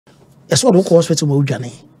That's what local hospital mo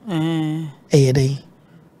dwane. Day.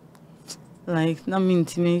 Like not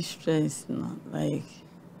intimate stress, no. Like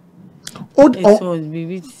it was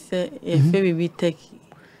baby say baby take.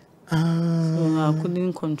 So I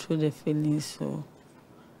couldn't control the feelings, so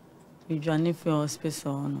we journey for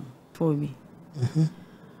hospital no for me.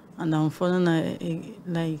 And I'm following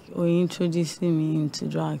like introducing me into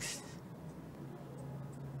drugs.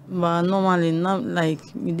 But normally not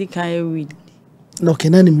like me the kind weed. No,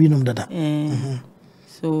 can I name that?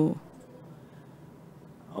 So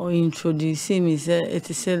or introducing me say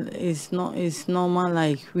it's normal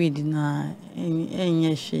like weed na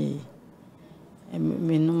any she.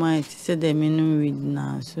 Me no mind say the me weed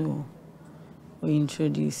na so or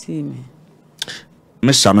introducing me.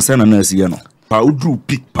 Me shame say na nurse ye no. Pa udru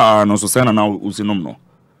pick pa no so say na usinom no.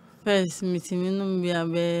 First meeting me no be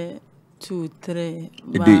about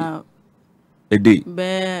 2-3 a day.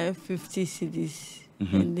 Be 50 cedis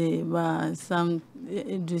a day, but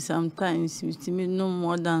sometimes me no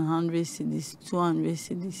more than 100 cedis, 200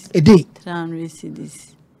 cedis a day, 300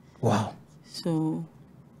 cedis. Wow. So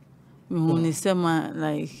me only say my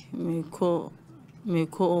like me call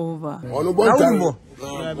over. On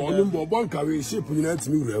one carry ship unit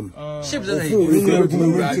me ship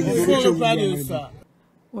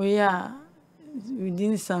oh yeah,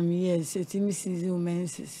 within some years it me season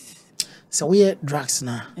Mensɛs. So we drugs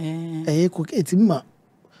na cook it ma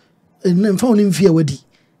and found in fear wedi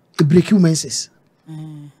a break you Mensɛs.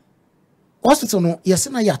 Hospital no yes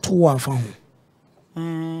na ya to wa fa ho.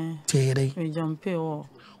 We jump wall.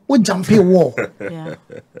 We jump wall. Yeah.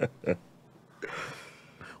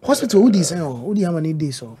 Hospital would say oh how many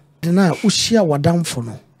days so na wo share wadam for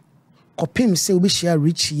no kopim say we share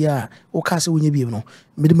rich year o ka say wo nya bi no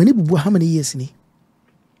me de mani bubu how many years ni?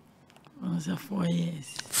 4 years.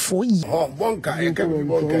 4 years. Oh, bonka e ka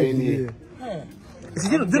bonka ni. Is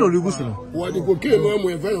it the Lugus no? What the cocaine no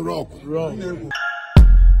mo very rock.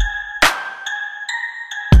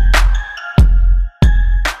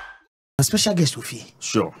 A special guest with you.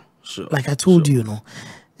 Sure. Like I told you, no.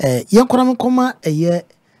 Yankora koma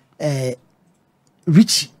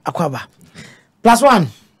Richie Akwaba. +1.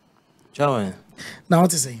 Chairman. Now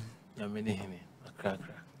what to say?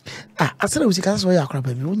 I said we can say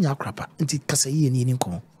akrapa bi wonya akrapa nti kasa yi ni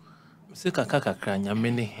nko. Se kaka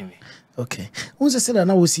nyamene hene. Okay. Who say that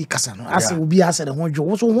na wo si kasa no? Ase obi ase de honjo,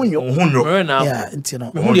 wo so honyo. Yeah, nti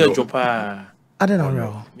no. Me honyo jopa. I don't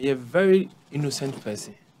know. Me a very innocent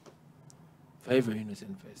person. Very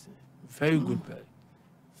innocent person. Very good boy.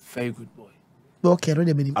 Very good boy. Okay,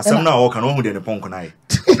 ready me. Asam na o kan o hu de ne ponko na yi.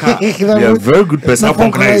 Yeah, very good person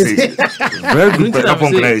ponko na yi. Very good person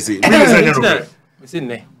ponko na yi. Me say no. Me say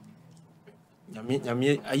ne.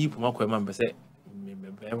 Nyame ayi poma kwa man be say me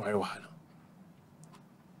ware wa no.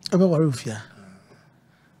 Ebe ware ofia.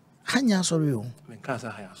 Hanya sorry o. Me ka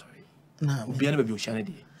sa hanya sorry. Na obi na be bi o shane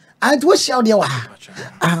de. And what shout there wa?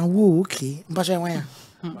 Wo okay. Mpacho wan ya.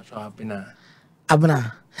 Mpacho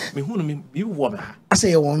abena. Me hu no me bi wo me ha. Ase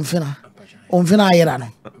ye won fina. On fina ayera no.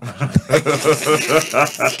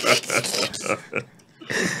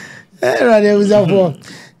 Radio was up for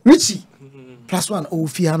Richie. +1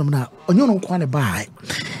 ofia no na. Onyo no kwa ne bai.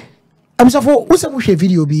 Amsafo wo se mo hwe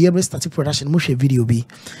video bi ye start production mo hwe video bi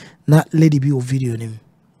na lady bi o video nim.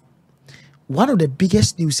 One of the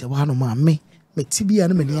biggest news e wa no ma me tibia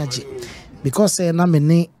no mani age because na me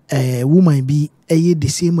ne woman bi eye the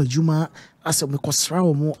same adwuma as me kosra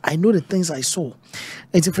wo mo. I know the things I saw.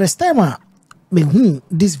 It's the first time me hu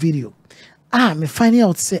this video. Me finding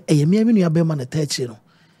out say me nua be ma na tachi no.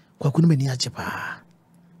 Kwaku no mani age pa.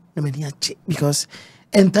 No mani age because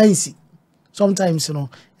entice sometimes you know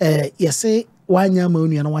you say wanya ma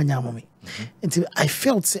nua na wanya ma me. Until I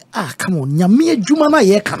felt say come on nyame adwuma na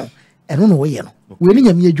ye ka no eno no wo ye no. We ni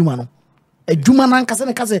nyame adwuma no. Adwuma na nkasa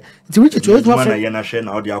ne kase ti reach to e ma na ye na hwe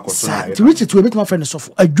na odi akoso na ti reach to e betuma friend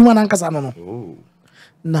sofo adwuma na nkasa no no.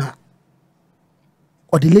 Na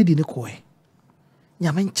odi lady ne ko e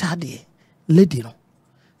nyame ncha de lady no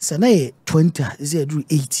se na ye 20 is e do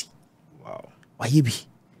 80. Wow. Waye bi.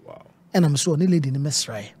 Wow. And I'm so ne lady ne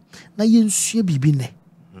mesrae na ye nsua bibi ne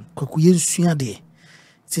kwaku ye nsua de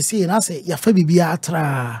se na se ya fa bibi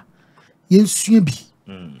atra ye nsua bi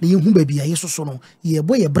na ye hu ba bi aye soso no ye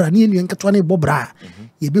bo ye bra na ye nua nketo na bo bra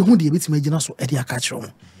ye be hu de ye betima agina so e de aka kire mo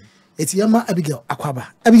eti yama Abigail Akwaba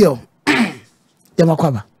Abigail yama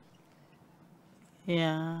Akwaba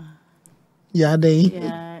yeah dey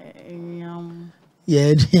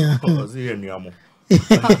yeah oh ze nuamo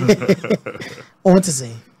what to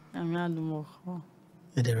say I'm not more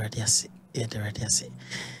the radiasi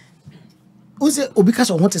Use obi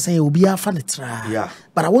kasa want to say obi afa ne tra. Yeah.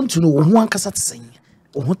 But I want to know who ankasa to say.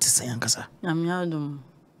 o ho te say ankasa I'm yadum.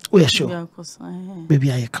 oh yeah sure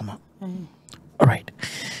baby I come up all right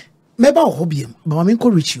maybe I'll hobby but I mean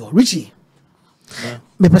call Richie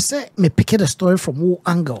me say me pick the story from who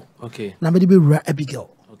angle Okay. na me be Abigail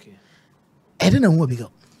Okay. I don't know who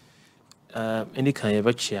Abigail Any kind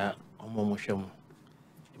of chia omo hwem.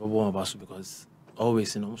 Ebo about because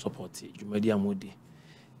always in support you media modi.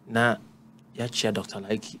 Na ya chia Dr.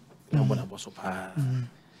 Like na bona boso pa.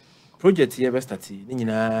 Project here best start ni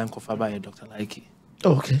nyina nkofa ba Dr. Like.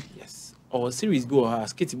 oh, okay Yes. Our series go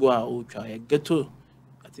skit go o twa ghetto.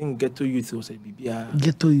 I think ghetto youth was a bibia.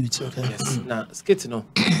 Ghetto youth okay Yes. Na skit no.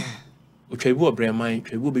 O twa bu obreman,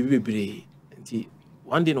 twa bu baby bebre. Nti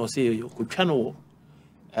one day no say you ko twa no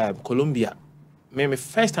Colombia. My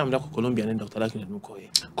first time that Colombia and Dr. Like no ko.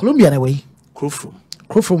 Colombia na way Crew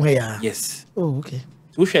from here yes. oh okay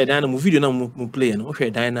So share dan mo video na mo play no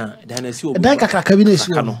share dan na si obi dan kakaka bi na esi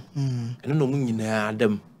no eno no mo nyina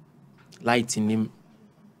adam light nim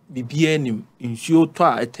bibia nim nsuo to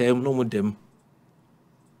a etem no mo dem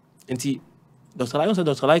enti Dr.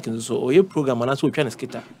 Like so oye program na so twa na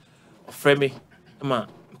skater ofre me ma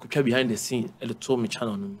ko twa behind the scene e to me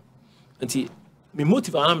channel no enti me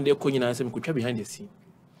motive am de ko nyina se me ko twa behind the scene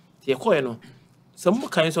ti e ko ye no some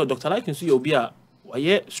kind so Dr. Like so ye obi a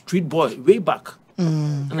waye street boy way back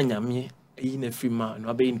ana nyame ayi na frima no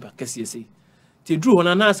abayi nipa kese ese ti Drʊg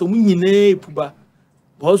na na so mu nyina puba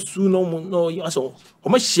bosu no aso o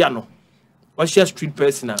ma hia no wa hia street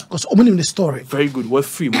person because omo nim the story very good we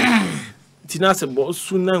free mo ti na se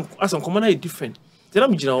bosu na aso komo na different ti na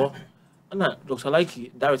me gina ho ana Dr.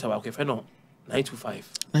 Like director ba ko fe no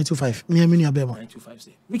 925 me amini abema 925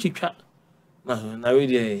 say which twa na we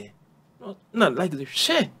dey na like the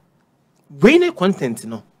share we content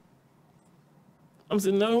no I'm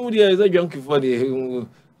saying now there is a junkie for the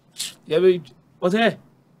yeah but hey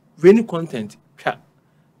any content chat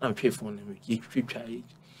I'm pay for them you try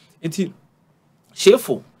it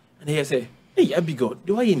shameful and he say hey Abigail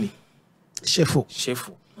do I any shameful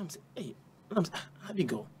I'm saying hey I'm saying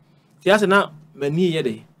Abigail the answer now many year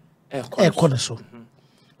day corner so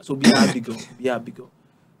be Abigail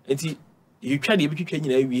and you try the every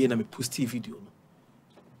nyina wie na me post video no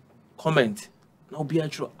comment now be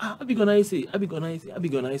actual Abigail nice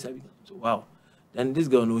so wow then this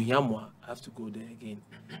girl no hiamwa I have to go there again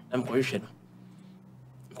I'm question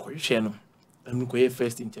no I'm going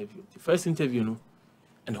first interview the first interview no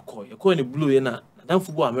and the call in the blue na dan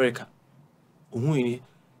football America ohun ni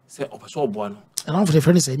say opeso obo no and I'm for the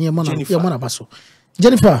friend say near man abaso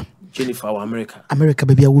Jennifer wa America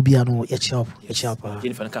baby will be no ya chop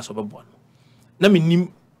Jennifer na so bebo no na me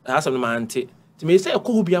nim asam na ante ti me say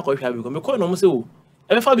ko bi akwa because me call no mo say o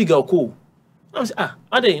e be fa Abigail ko na say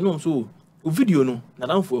ade no so o video no na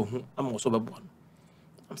dan fo ehun am so bebo no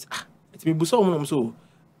am say ti me buso mo no so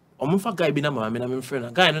o mo fa guy bi na ma me na me friend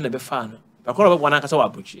na guy no na be fa no ba ko bebo na ka say wa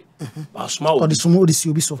approach ba small o the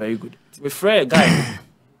obi so very good ti me friend guy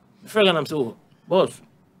me friend na am so boss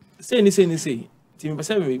say ni ti me be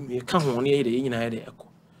say me ka ho ne ye de nyina ye de eko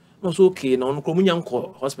no so okay na on ko munya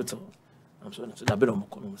nko hospital I'm so that bit on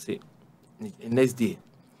my say the next day.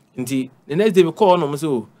 The next day we call on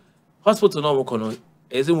so hospital no mo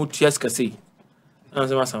is it much yes say. I'm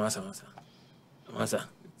say masa.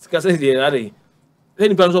 Say dey na dey. Then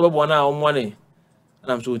people so be na o mo ne.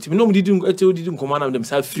 And I'm so ti no didn't come on them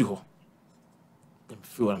self free ho. Them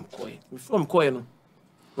free am call. Before I'm call no.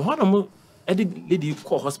 No one am e dey lady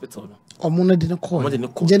call hospital no. Omo na dey call.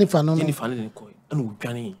 Jennifer no. Jennifer no dey call. And we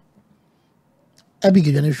dwane.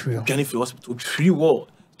 Abigail Jennifer hospital free wall.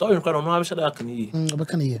 Story no no have shada kan yi.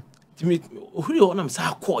 Obeka ye. Timi ohuri na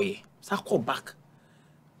msa call back.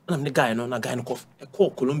 Na me guy no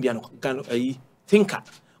call Colombia no guy no ayi thinker.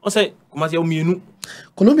 On say kuma say o mienu.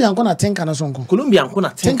 Colombia nko na thinker no so nko. Colombia nko na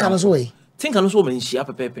thinker no so we. Thinker no so man shia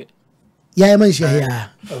pepepe. Ya man shia ya.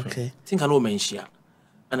 Okay. Thinker no man shia.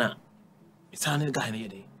 Ana itane guy na ye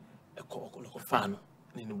dey. E call fa no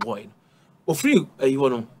ni boy no. O free ayi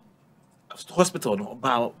wono hospital no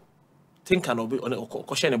about thinker no be on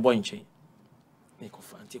ko share ne boy nche ne ko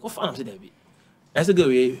fan am say there be as a go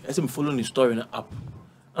we as me follow the story na up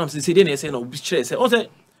am say dey na say no be share say o say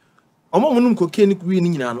omo munum ko ke ni ku ni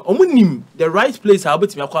nyina no omo nim the right place how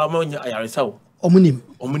betimi akwa ma ayaresa wo omo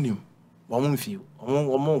nim wa mo mfio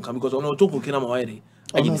omo nka because ono to ko ke na ma wa dey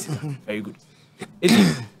agini very good it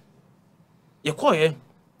ye call ye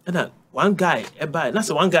na one guy e buy na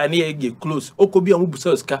say one guy na ye close okobi am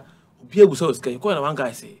busa oska obi agusa oska ko na one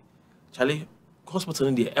guy say Charlie hospital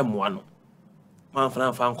in the M1 man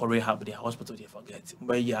fan rehab the hospital they forget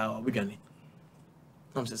but ya obidwane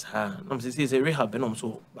nam says say rehab no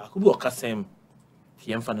so ba ko bi o kasem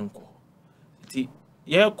tie mfa nko ti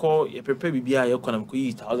call you prepare bibia you call am ko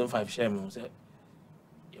yi 1,500 share me say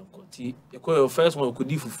you call your first one ko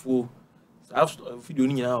di fufuo video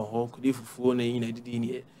ni nyina ho ko di fufuo na nyina didi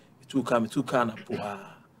ni two-car na po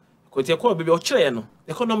ha ko ti call baby o kire no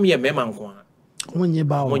economy ye mema nko a Onye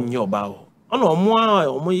ba o ona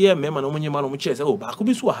omo ye mema na omo nyema na omo kire say o ba ko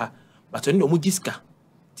bi so ha but oni omo giska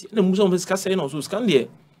ti na mu so omo giska say na so scan there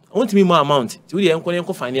I want me more amount ti we dey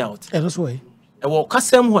enko find out that's why e wo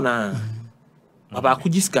kasem ho na ba ko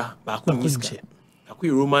giska ba ko giska ako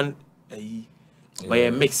Roman by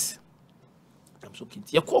a mix I'm so kid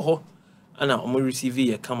ye ko ho ana omo receive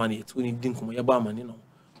ye come na to ni din komo ye ba amane no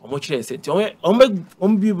omo kire say ti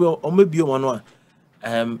omo bi o no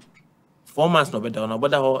a 4 months no better no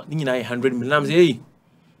but ho ni nyina 100 million say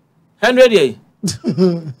 100 ye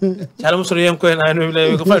chalam so ye nko na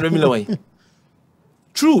 100 million why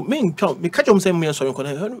true me catch on say me so nko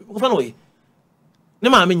na ko fa no way ne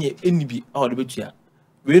ma menye enibi a de betua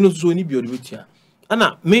we no so ni bi o de betua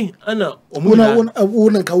ana me ana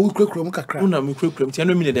una ka wo kurakura mu kakra una me kurakura ti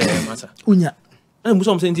no million dey matter unya ana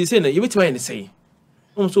muso am say nti say na ye betima ye say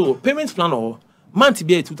so payment plan or month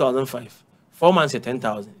be 2005 4 months at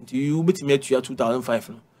 10,000 nti you betima atua 2005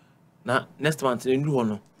 no na next month ni ndu ho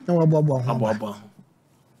no na wa abo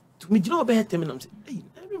to me you know be tell me am say hey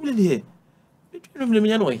really here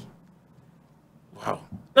me no way wow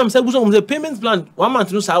na me say buso am say payment plan 1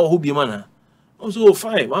 month no sa wo bi man so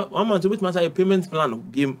fine 1 month with my payment plan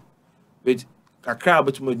be with kakra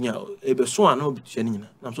but mo nya e be so ana obi tua ni nyina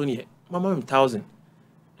na so ne mama 1,000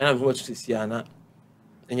 and I'm what to see ana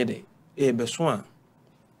enye dey e be so a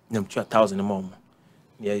nyam 2,000 mo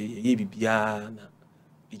ye bibia na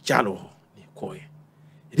bi jalo ne koy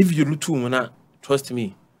e video lutu mo na trust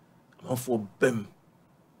me I'm for bem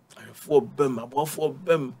about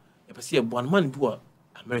bem e be see e bon man bi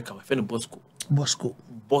America we fend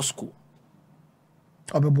Bosco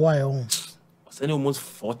Obeboy on sending almost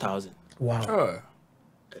 4,000 wow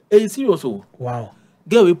serious wow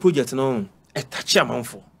girl we project no e touch am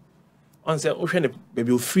for on say o hwe ne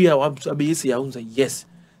baby o free a be say ya say yes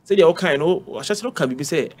say dey o kan no o hye no kan bi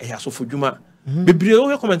say e asofo dwuma bebre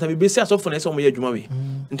o comment be say asofo na say o me dwuma we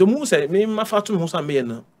nto mu say me ma fa to me ho say me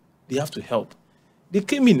no they have to help they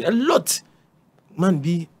came in a lot man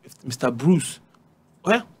be Mr. Bruce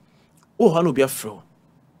oh no be afro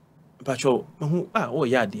Pacho, oh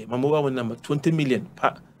yeah, dear. My mobile number 20 million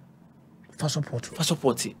for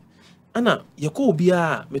support. Anna, Yako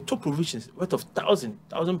Bia, me top provisions worth of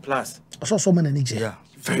 1,000 plus. I saw so many needs. Yeah,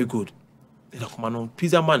 very good. The command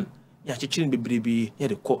pizza man, yeah, chicken baby, yeah,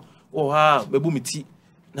 the court. Oh, baby, tea,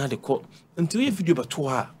 now the court. Until you video but to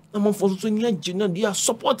her, I'm on for they are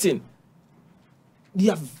supporting. They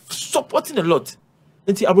are supporting a lot.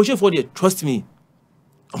 Until I appreciate for the trust me.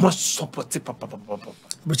 I must support it, papa.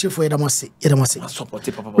 But for Yedamasi. Support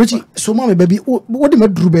it, papa. Richie, so mammy, baby, what do you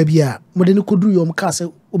do, baby? What do you could do your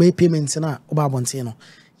castle, obey payments and obey Bontino?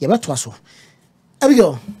 You bet was so.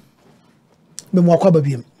 Abigail, be more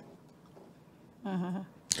quababium.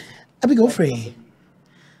 Abigail free.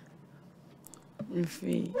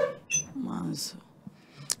 Free manso.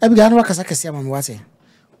 Abigail, no Casacasiam, and what say?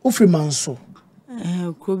 Free manso.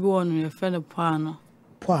 Could go on your friend Pano.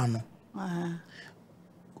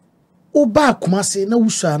 O ba Kumasi na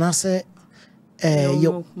wusa na se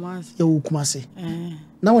yo Kumasi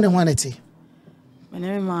na wone hwanete my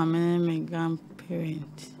name my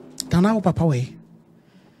grandparent tana wo papa we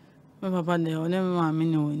my papa de o name mama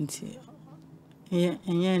no nti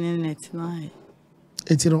enye ne net na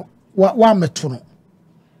enti no wa meto no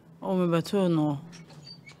o me beto no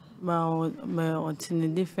ba o tin a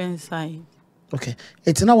different side okay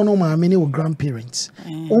enti na wone mama ne wo grandparents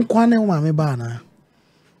on kwa na wo mama ba na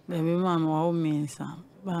baby mama wa mensa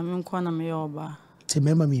ba me nkwa na me yoba te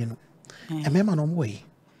mema mi no e mema no mo yi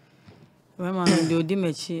mema no de odi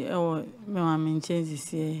machi e wo mema me nchenzi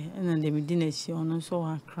sie na de me di na chi ono so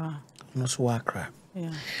akra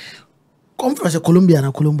yeah conference Colombia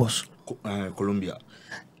na Columbus Colombia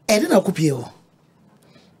e de na kupie o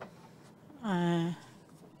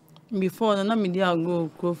before na me dia go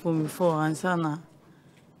for before answer na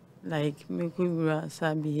like me could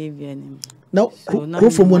sa behavior nim now go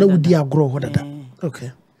from one would dia grow what that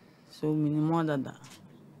okay so minimum that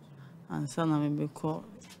and sana me be call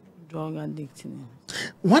drug addict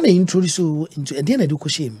one introduce you into and then I do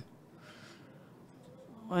shame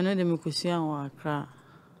one of them ko sia wa Accra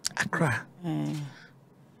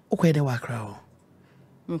okay they wa Accra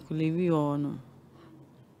me ko levi ono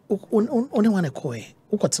only one ko e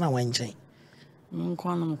ukotena wan nchen me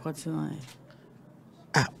nko na me kotena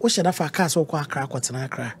wo should have a car so Accra kotena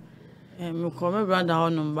Accra me ko me brother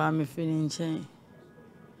ono ba me feeling nchen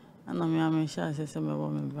and I'm sure say me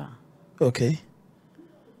woman ba. Okay.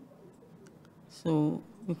 So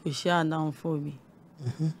we could share down for me.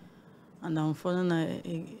 And I'm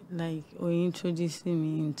following like introducing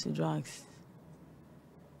me into drugs.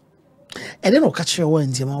 And then I'll catch your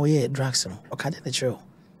one in my drugs. Okay, the show.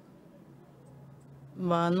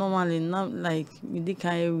 But normally not like me the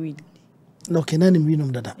kind weed. No, can any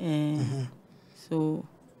mean that? So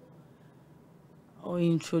or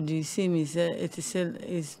introducing me say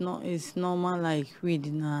it's normal like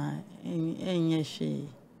weed na any she.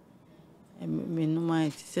 Me no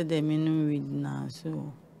mind say the me weed na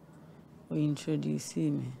so or introduce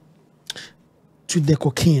me to the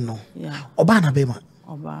cocaine. No? Yeah. Obana bema.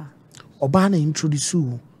 Oba na introduce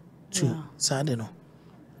you to Sade no.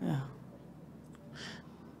 Yeah.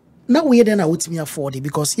 Now we then out me afford it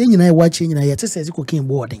because you know watching you just says cocaine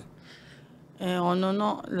boarding.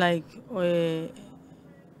 No like we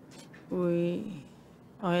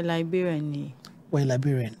Liberian. Well,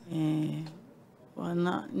 Liberian.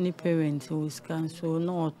 Wana ni parent who scan so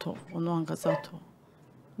no auto or no ancasato.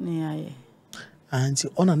 Near And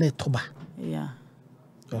on a net toba. yeah.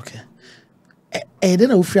 Okay.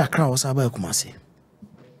 Then I'll free a crowd about Kumasi.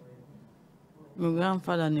 My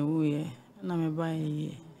grandfather knew ye, na me buy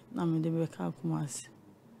ye, na me de beka Kumasi.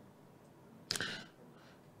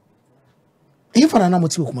 If I know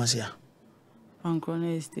what you Kumasi,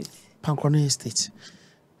 Pancrone Estate. Pancrone Estate.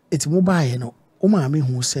 It's mobile, you know. Oma me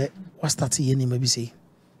who said, what's that ye name maybe say?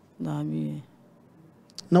 Dabi.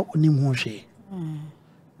 No name who she.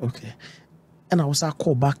 Okay. And I was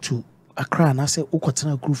call back to Accra and I said,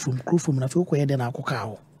 Okotana crew from and I feel quite then I'll cook.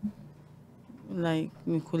 Like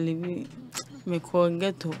me could live me call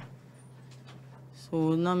ghetto.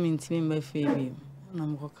 So na me intimi me baby. Na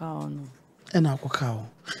me cook no. And I'll cook.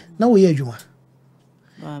 Now we hear you.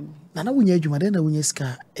 Babi. Now we hear you, then we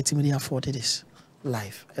ska etimidi afforded this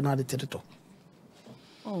life and now the territory.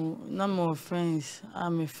 Oh, no more friends.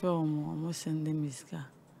 I'm a film. I'm sending me ska.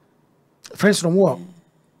 Friends from what?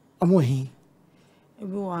 I'm more here.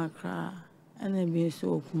 Everyone cry. And it being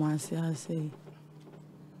so Kumasi, I say.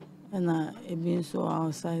 And it being so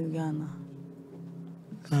outside Ghana.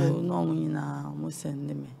 So no one now I'm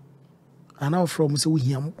sending me. And now from so we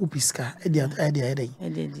hear Upiska, Eddie.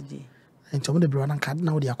 And some of the brother and card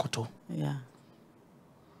now they are koto. Yeah.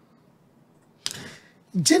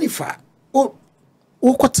 Jennifer, oh,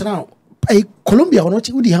 what now? Colombia, or not?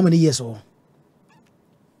 How many years old?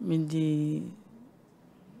 Maybe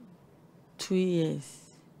 2 years.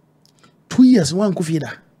 2 years, one coffee.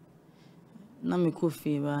 Na me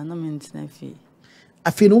coffee, but na me internet fee.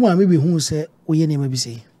 I feel no one maybe who say, we name maybe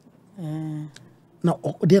say. No,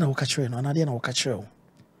 then I'll catch you, no, then I'll catch you.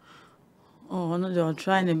 Oh, no, they're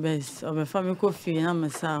trying the best. Of a family coffee, and I'm a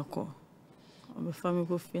circle. Of a family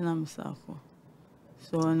coffee, and I'm a circle.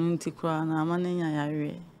 So I need to cry, and I'm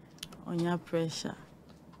on your pressure.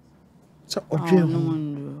 So,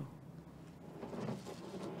 no.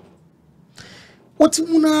 What's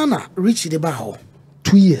Munana reach the bow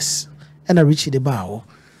 2 years, and I reach the bow.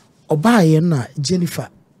 Or buy and Jennifer,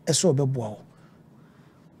 a so bebo.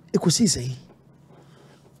 It could see say,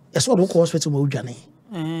 a sort of hospital Mojani.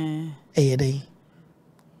 A day.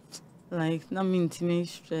 Like, not mean to me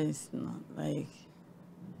stress, no. Like,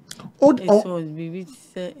 it was baby,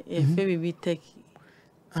 a baby take.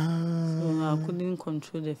 So I couldn't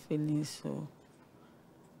control the feelings, so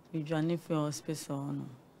we journey for hospital.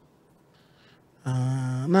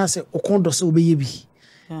 Now say, Okondo so baby.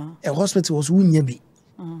 A hospital was Wunyabi.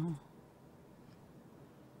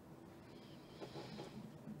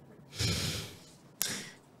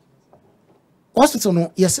 Hospital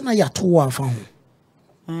no, yes, and I are 2 hours from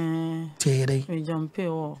Terry. We jump a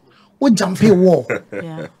wall. What jump a wall?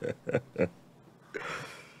 Yeah.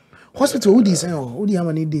 Hospital, who is how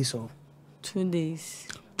many days? 2 days.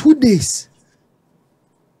 2 days.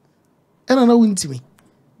 And I know into me.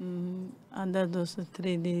 And that was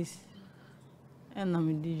 3 days. And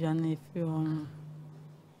I'm the journey for.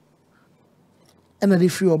 And I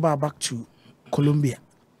flew back to Colombia.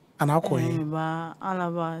 And I'll call him.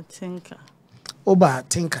 Alaba Tinker. Oba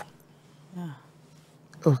Tinker. Yeah.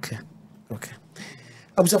 Okay.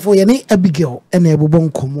 I was for any Abigail and a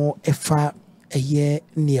bobon como efa a year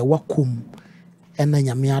near Wakum and then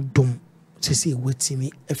Yamia Dom to say wait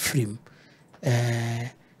me a film.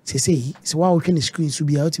 Say, so while we can the screen to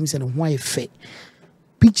be out to me and why fe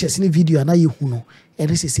pictures in the video and I you know, and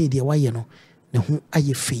this is say the why you know, the whom I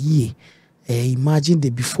fe imagine the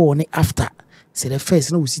before and after. Say the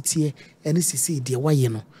first no sit here and this is say the why you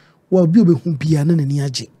know. Well, be who be an enemy.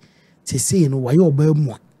 Say, no, why you're by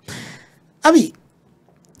more. Abi,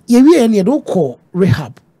 ye and you don't call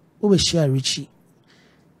rehab over share Richie.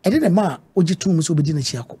 didn't a ma oji two muso be dina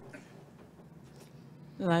chiako.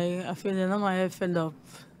 Like I feel them, I'm fed up.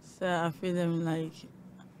 So I feel them like,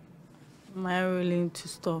 am I willing to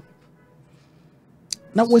stop?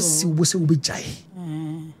 Now what's will be jai?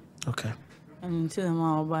 Okay. And until them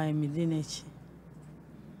I'll buy me dinner.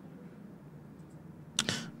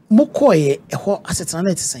 Mokoye ho asetana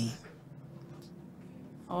let say.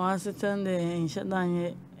 I want to turn the and shut down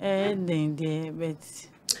your there, but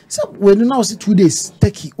So when you now see 2 days,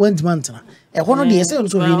 Turkey, 1 month. A one of the essay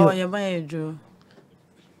also video. You buy a draw.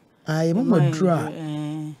 I am a draw.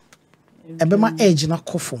 I be my age na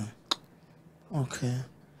kofum. Okay.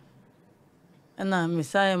 And I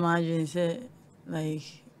Messiah imagine say like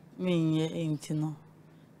me ain't no.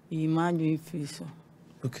 You imagine free so.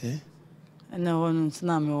 Okay. And I want to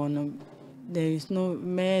know there is no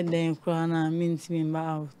mere than crown means me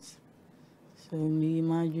out. So me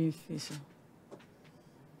imagine free so.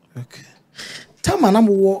 Okay. Tama na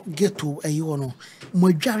mo get to ayi no. Mo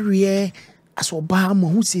dware asoba mo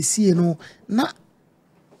hu sesi no na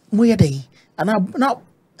mo yeden. Ana na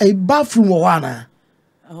a bathroom wo ana.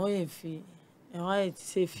 Oh ye fee. I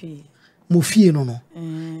say fee. Mo fie no no.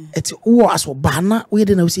 Eti wo asoba na wo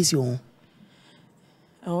yeden na wo sesi ho.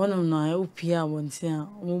 I want to know Pia won't say,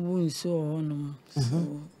 oh, so on. So,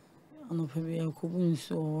 on a baby, I couldn't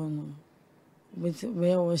so on. But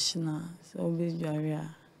where was now? So be Jaria.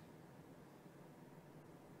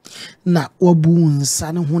 Na wabun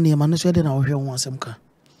sana huni man so yeden na wo hwe ho asemka.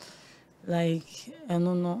 Like, I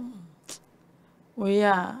don't know. We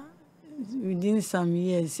are within some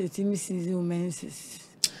years, it's Mensɛs.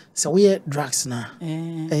 So we drugs na.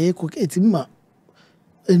 Cook etima.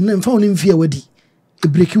 And found him fear wadi. A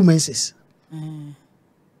break you Mensɛs.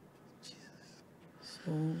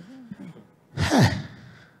 So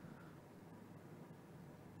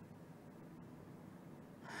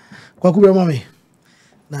kwa kubra mami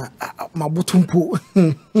na mabutumpo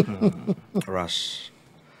Rush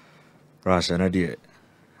and idea.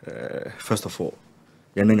 First of all,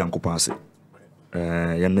 you're not yankupanse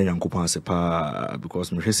pa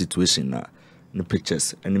because my situation na the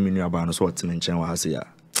pictures and me new about so what in chen wa hase ya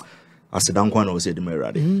asedan kwa na o se de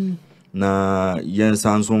merade na yen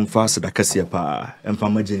sanso fast da kase pa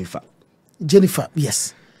emfa Jennifer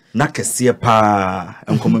yes na kase pa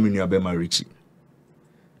enkoma me new abema Richie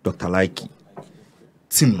Dr. Likey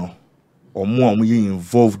team no omo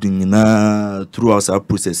involved in throughout our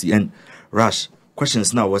process and Rush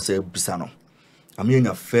questions now was a bisano I mean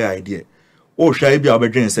a fair idea. Oh, shall I be able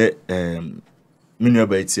to say, Minya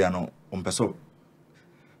Baitiano on Peso?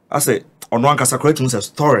 I say, on one cassa creating a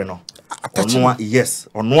story, no. On one, yes,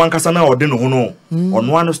 on one cassana or dinner, no, on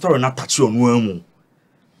one story not touch you on worm.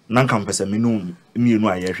 None compass a minimum, me no,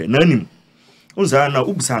 I none. Uzana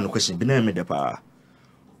Ubsan question, bename the pa.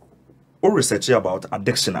 Or research about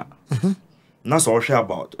addiction. That's all share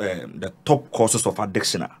about the top causes of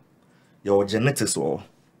addiction. Your genetics or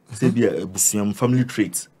say be a family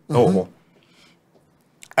traits. Oh.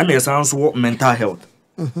 And there's also mental health.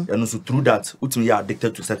 And also through that, you are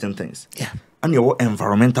addicted to certain things. Yeah. And your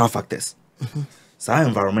environmental factors. So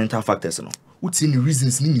environmental factors, no. What's in the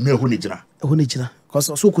reasons you know honijina?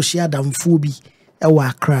 Because so could share damfo bi e wa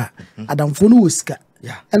Accra. Adamfo no woska.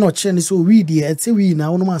 Yeah. And not chen so we there, say we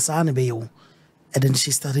now no man sa na be yo. And then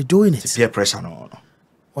she started doing it. Peer pressure no.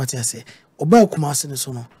 What I say? Oba Kumasi ne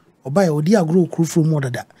so no. Oba odi agro crew from more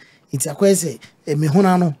that. It's a question me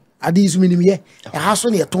hona no. Adi is minimum ye. A house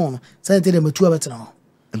on your tone. Send them to a better now.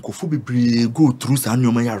 And Kofu go through some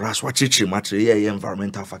new rush watch match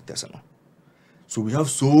environmental factors. No? So we have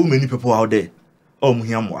so many people out there. Oh,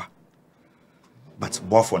 Muhiamwa. But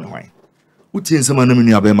both on why. Uti some man in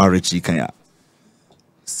your marriage, you can.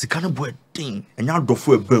 Sikana boy thing, and y'all do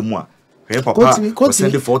for a bermois. Hey, papa,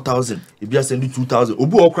 send 4,000. If you send 2,000,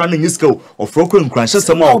 Obu or cranning his go or froken and crunch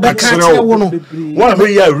some more. One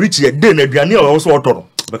way I reach it, then a also auto.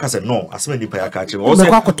 Because I said no, as many pay catching. Also,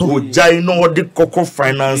 Jai no the cocoa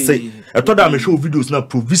finance. I thought I'm show videos now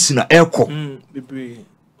provisional airco.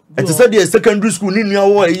 And to say the secondary school in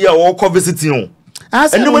your year or visiting.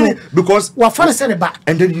 And no money because what fun said about.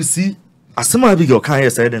 And then you see, as some Abigail can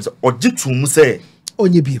say, or Jitum say,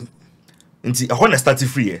 on your beam. Into a honor started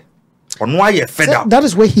free. On why you're fed up. That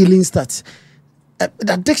is where healing starts.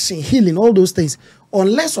 Addiction, healing, all those things.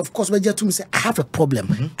 Unless, of course, when you say, I have a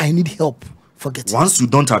problem, I need help. Forget once it. You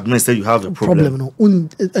don't admit that you have a problem. No.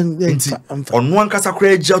 On one case, I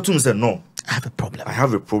create Jatum said, no, I have a problem. I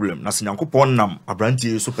have a problem. Nasi nyanko pon a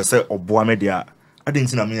brandy so per se or boa media. I didn't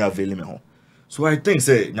see me avail me home. So I think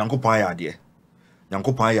say nyanko pan idea.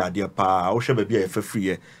 Nyanko pan idea pa. I should be a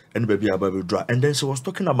free and baby a baby draw. And then she was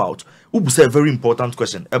talking about who say a very important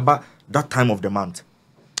question about that time of the month.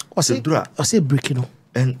 Or say breaking no.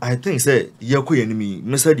 And I think say yako enemy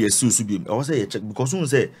message the susu bi. I was say check because one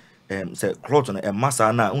say cloth on a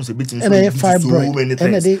massa na un say beating so many things.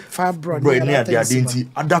 And they fibroid. Bro near the identity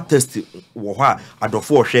other test wo ha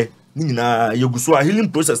adofo hwe ni nyina yeguso a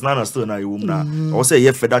healing process na still na yewum na. I was say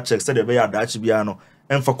ye further check say the be adachi bia no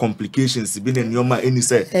and for complications be ne nyoma any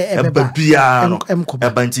say eba bia no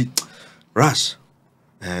eba nti rush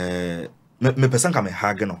me person ka me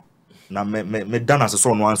hag no na me dana se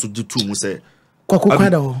so no anso di tu mu say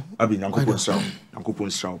Abi nyankopon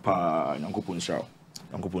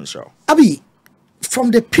shaw. Abi,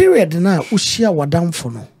 from the period now, ushia wadam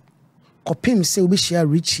for no. Kopim say we share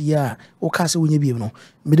rich year or cast when you be no.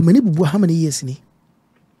 Made many bubu how many years ni?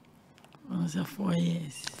 4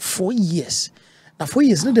 years. 4 years. Now 4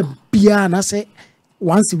 years, not the beer and I say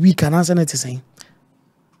once a week and answer it saying.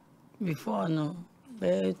 Before no,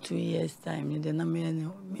 2 years time, then I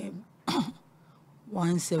mean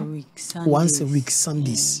once a week,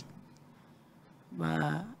 Sundays.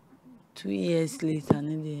 But 2 years later, I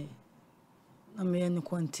mean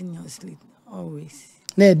continuously, always.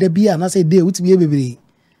 Ne, the beer, and I say, day, which be a baby.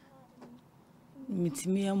 Meet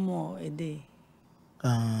me more a day.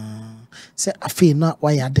 Say, I feel not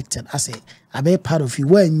why you're addicted. I say, I be part of you.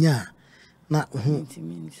 When ya, not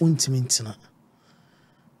intimate.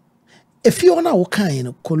 If you're now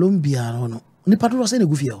kind Colombia, no, nipa do say ne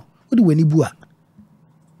go fie. What do we bua?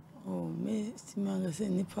 I say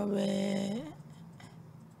nipa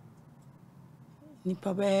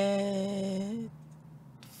be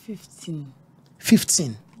 15.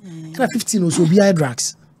 15. And 15 also be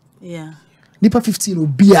drugs. Yeah. Nipa 15 will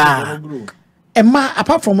be Emma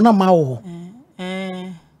apart from na ma wo.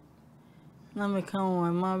 Na me kan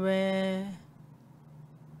wo ma be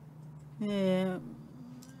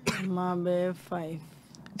 5.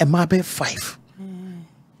 Emma be 5.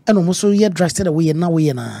 And almost so yet drugs that we now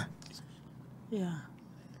we na. Yeah.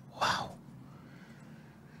 Wow.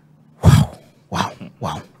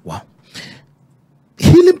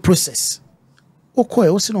 Healing process. Okoye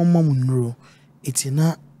osi no mamu nro. Iti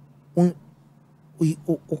na o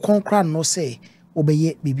konkra no say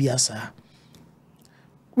obeye bibiasa.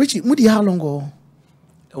 Richie, mudi how long ago?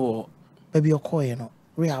 Oh, baby okoye no.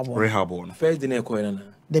 Rehab no. First day na okoye na.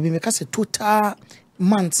 There be make us a total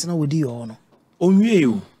months na with you no. Onwie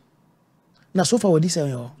you. Na so far with this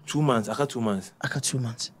 2 months, aka 2 months. Aka 2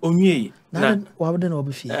 months. Onwie. Na wa would no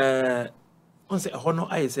be fie. On say hono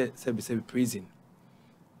I say prison.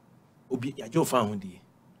 Obi ya jo fa ho die.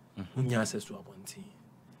 Unya access to abonti.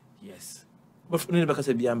 Yes. But no be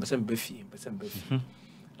say bia person be fie.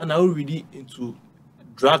 And I already into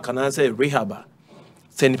drug and I say rehab.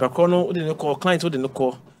 Say ni pakro no we dey call client we dey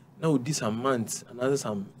call. Now we do some months another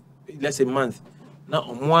some let's say month. Now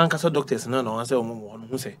omo ankasa doctors na no say omo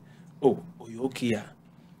no say oh you okay ah.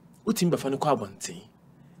 What team be fa no call abonti.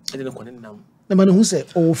 E dey no connect nam. The man who say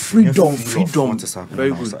freedom.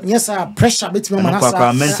 Very good. Yes, pressure bit me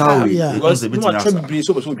mental way. Because no one be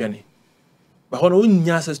so dwane. But when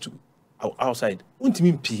we access to outside,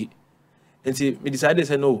 untimi pee. And see me decided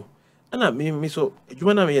say no. And me so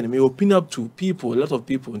you na me open up to people, a lot of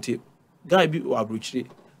people until guy be approach it.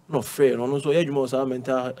 No fair, no so yeah you must have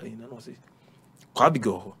mental no say. Kwa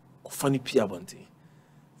Abigail, funny pee abonti.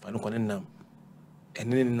 Fa no konen nam.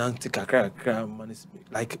 And then nanti kakra man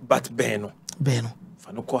like bat beno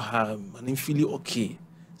fa no ko ha man feel okay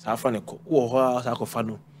sa fa ne ko wo ho sa ko fa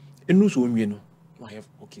no enu so nwie no have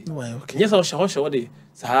okay yes I show dey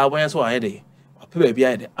sa wan so aye dey wa pe ba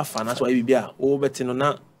bia dey afa na so aye bia wo beti no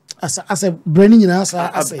na as a brain nyina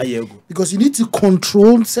as because you need to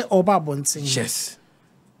control say oba bonting. Yes.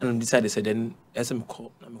 And decided say then SM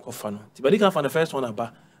ko na me ko fa no ti badi kan fa the first one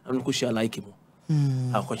aba and ko share like him.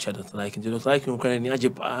 I coach don't like it. Just like you can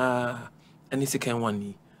any second one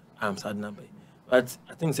ni I'm sad number. But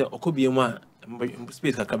I think say okobi one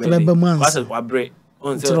space kakabele. What's a break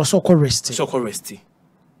on so rest. So rest.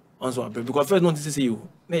 On so break because first notice say you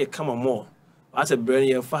na come on more. What's a brain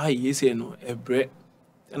you 5 years no a break.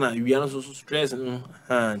 And you are so stress no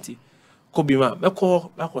auntie. Kobi ma me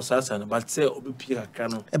call sasa but say obi pika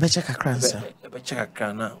kano. E be check akransa. E be check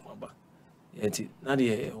akran baba. Yeti na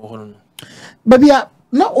de ho. Baby,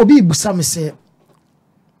 now Obi Busami say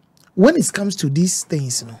when it comes to these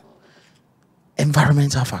things,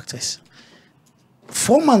 environmental factors.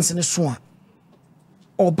 4 months in the swan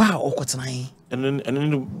or bar or quatanai. And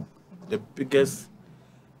then the biggest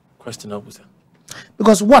question up was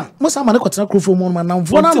because one, most of my quatana crew from 1 man now.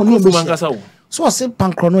 So I say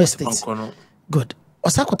Pancrono Estate. Good.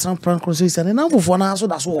 Or Sacotan Pancrono is and now for now, so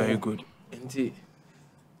that's all. Very good. Indeed.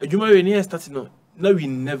 You might be starting no. No, we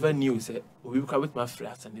never knew, say, we will with my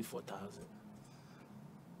flats and need 4,000.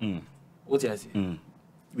 What I say?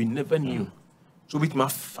 We never knew. So with my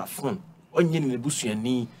phone, onion in the bush and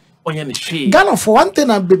knee, onion the shade. Ghana for one thing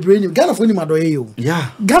and be brain. Ghana for him adoyo.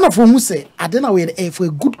 Yeah. Ghana for who say I don't know where for a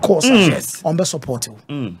good cause Yes. on be supportive.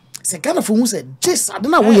 Say Ghana for who say this I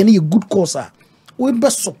don't know where any good cause we be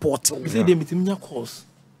supportive. We say they meet me cause.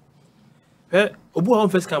 Obu on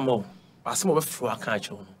first come out. But some of the floor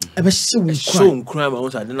catch on. I be so crime. I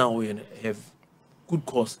want to know we have good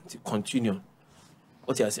cause to continue.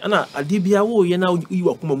 What I say? Ana adibia wo ye na you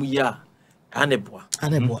akuma mu ya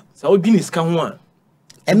aneboa. So we bin is kan ho a.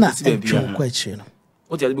 And na question.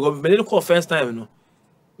 What I say because me call first time no.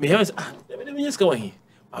 Me hear say me just go here.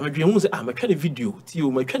 I me dwen hu say me twa the video. Ti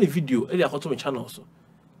o me twa the video e dey akoto me channel so.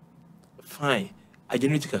 Fine. I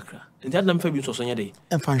generate kakra. And that number be so nya dey.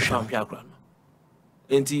 And fan akra no.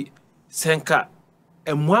 Enti senka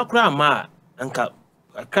emwa akra ma anka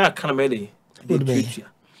akra kana me dey.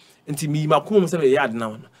 Enti me makum say be yard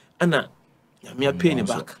now ana me pay ni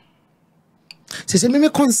back. Say me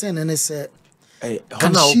concern and say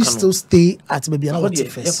can she still stay at maybe another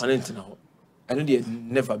first? I know they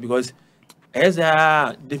never because as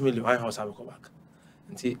definitely my house I will come back.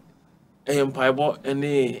 Enti empire boy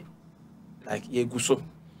any like ye go so.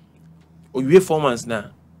 O you 4 months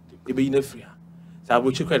now e be in free. So I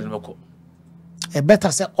will check credit mako. E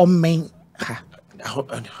better say on main ha.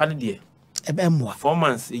 How did 4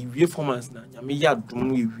 months, a year 4 months now. I mean, yeah,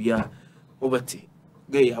 we are over tea.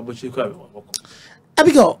 Gay, I will check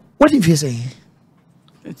Abigail, what did you say?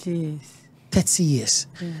 30 years. 30 years.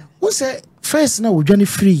 Who say first now we journey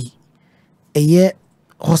free a year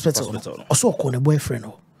hospital. Also call a boyfriend.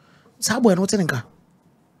 So boy no tenka.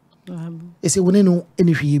 Is it when no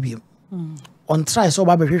any fee on try so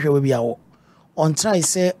baby we be out. On try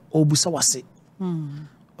say obusa wase.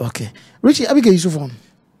 Okay. Richie, Abigail use your phone.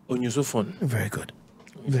 On your phone. Very good.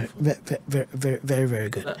 Very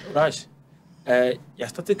good. Raj, you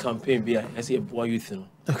started campaign be I say a boy youth.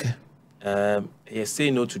 Okay.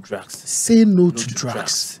 Say no to drugs. Say no to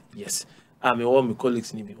drugs. Yes. I mean, all my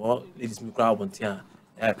colleagues need me. All ladies me crowd want here.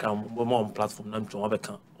 I can more on platform. Nam to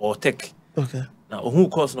have or tech. Okay. Now, who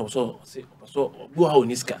course no so go how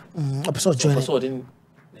niska. Episode join. So then,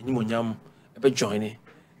 you monyam ebe join it,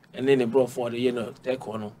 and then they brought for the tech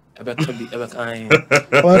one. Ebe can be ebe kind.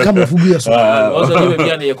 Or come of Ubi as well. Also, you be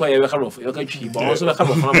an equal ebe come of you can cheap. Also, a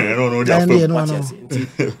couple of family. No.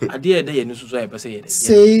 I dare they no so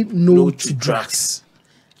say no to drugs.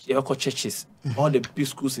 You have churches, all the big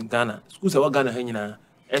schools in Ghana. Schools are Ghana hanging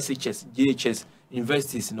SHS, GHS,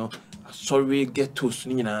 universities, sorry, get to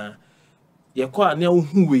swing. You call now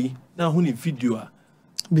who now who video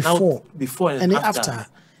before and after.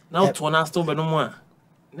 Now to an aston but no more.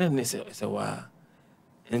 Then they say wow.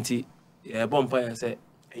 And see bumpire say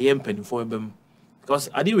a yam penny for them. Because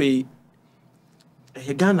anyway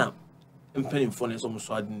Ghana and penny for us almost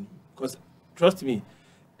sudden. Because trust me,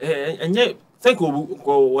 and yet thank you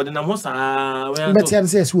what the Namosa but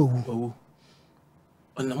says who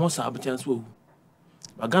on the most chance will.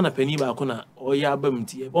 But Ghana penny back on or ya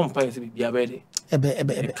bumty, a bumpire be a ready.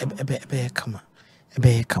 Come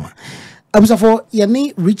on. I was for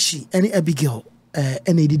Yanni Richie, any Abigail,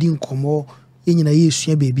 any didn't come more in a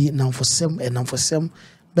year, baby, now for some and now for some.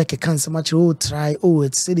 Back a cancer match, try,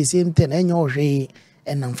 it's the same thing, and your ray,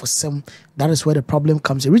 and now for some. That is where the problem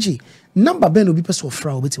comes. Richie, number Ben will be person of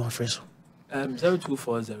fraud with my friends.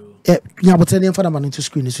 0240. Yeah, but tell them for the man into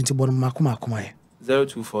screen is into bottom Makuma.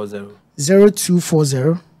 0240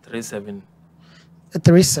 0240 37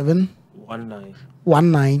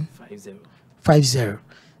 19 50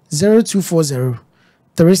 0240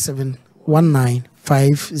 37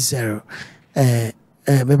 1950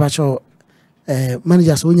 bebacho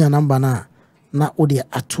managers onya number na odi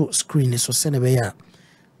ato screen so send be ya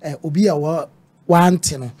obi a wa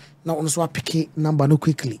ante no na ono so apeke number no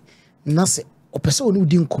quickly na se opese oni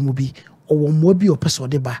udi nkomo bi owo mo bi opese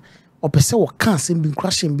ode ba opese wo kan sem bi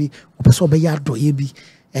crashing bi opese obeya adoye bi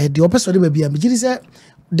the opese ode ba bi am gidi say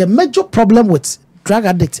the major problem with drug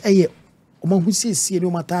addicts Oma who says, no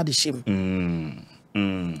matter the shame.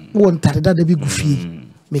 One tarida de be goofy.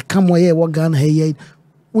 Me come away, what gun hey,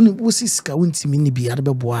 when was his county mini be at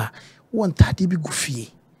the bois. One tardy be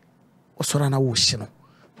goofy. Or sorana washino.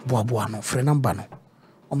 Boabuano, friend and bano.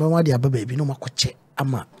 O my wadi baby, no macoche,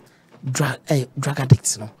 ama drug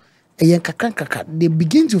addicts, no. A yanka cranker, they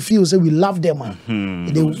begin to feel that we love them,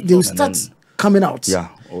 they will start coming out. Yeah,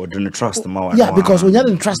 or don't trust them. Yeah, because when you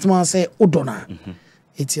don't trust them, say, Odona.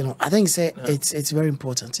 It's I think it's very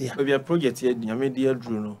important. Yeah. Maybe a project here, you made dear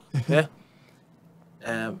Drʊg.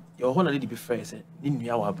 Your whole lady be fair, say, didn't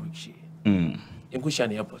you our bridge? In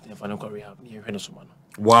Cushion Airport, in Fano Korea, near Venezuela.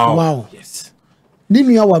 Wow. Yes.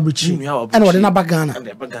 Ninu wa bruchi. And what in a bagana. And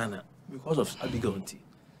the bagana because of Abigail.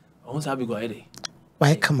 I want Abigail.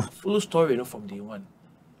 Why come on? Full story from day one.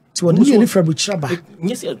 So what do you need for Buchaba?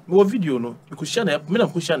 Yes, more video no. You could share the men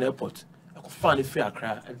push an airport. I could find a fair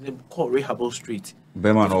cry and then call Rehable Street.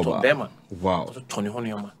 Beman over. Beman. Wow. Tony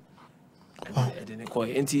Honyama. And then call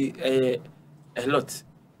a lot.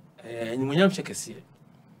 And when you check a see.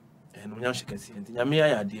 And when you check a see, and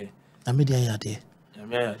Yamia idea. Amedia idea.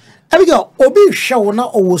 Abigail, Obi show na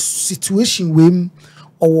or situation with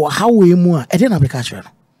or how we more. I didn't have a catcher.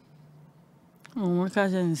 Oh, my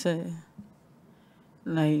cousin say,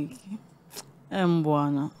 like,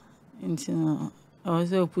 Buana. And I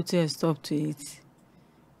also put a stop to it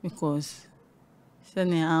because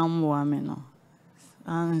sending arm woman.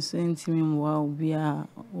 And saying to me, wow, be a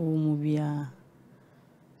mobia.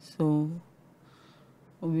 So,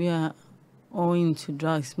 we are all into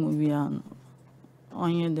drugs, mobia. On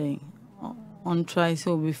your day, on try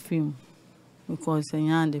so be film because a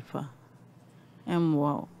yandipa.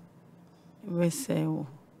 Wow. Ever sell.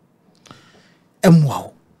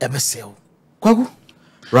 Wow. Ever sell. Quago?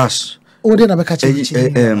 Rush. Oh, then I catch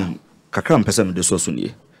Kakram person de so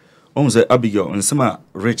soon. Say Abigail and some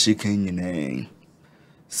rich can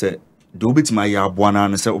say, do bit my yabuana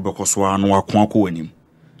and say Obekoswa no akwanko anim.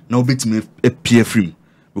 No bit me a peer free.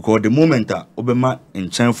 Because the moment that Obama in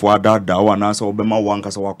chain for that one answer Obama one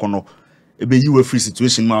case wakono, ebe you a free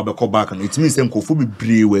situation ma be back and it means them ko be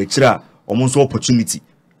brave we chira almost opportunity.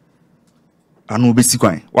 Anu be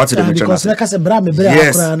sikwan. What the because like I said, bra me bra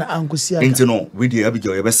akra na ankusia. Ain't no we dey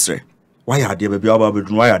Abigail ye besre. Why are they be aba be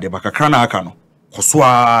dun why are they bakakra na aka no.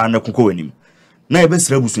 Kosoa na kuko anim. Na ye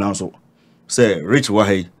besre busu so. Say rich wa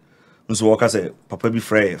hey. Nso waka say papa bi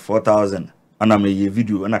frɛ 4,000 ana me ye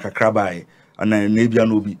video na kakra bai. And then maybe I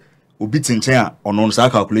know be tinchen on sa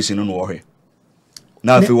calculation no worry.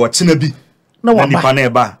 Now if you watch na bi no one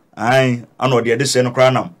paneba I know the addition no cry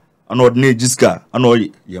now. I know the jiska I know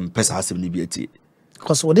yem pesa hasem ni bi ati.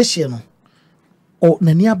 Because what this year no o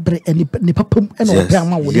nani abre ni papam e no be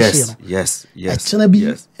ama what this year no. Yes. Achana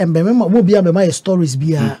bi embe me mo bia be my stories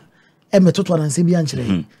bia e metoto na nsem bia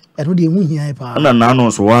nkyere. E no de ehu hia pa. Na no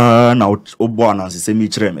so wa na obo na nsem mi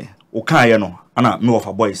kyere me. O kan ye no ana me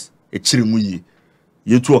of boys e kyere mu yi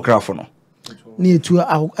yetu okrafo no na yetu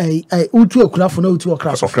utu okrafo na utu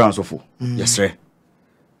okrafo sofo yes sir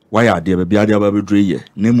why are there be ade aba be dre ye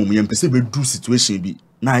na mum ye mpese be do situation bi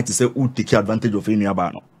na it say who take advantage of any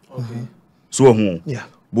aba no okay so hu yeah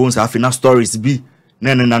bones afina stories bi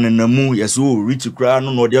na mu yes o rich kra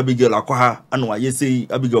no no de Abigail akwa ana wa ye say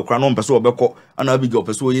Abigail kra no mpese obekọ ana Abigail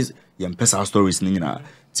pese o ye mpese stories ni nyina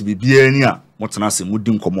ti bibia ni a motena se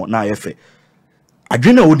mudi nkomo na ye fe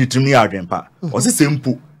adwena wo determine adwempa o se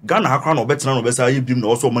sempo Ghana akra no betena no besa ye bim na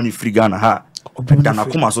also money free Ghana ha Ghana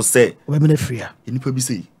kuma so say obemene free a enipa bi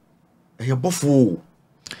say e bofo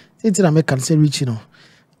tinti na me kan say rich no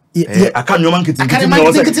aka nyoma nkiti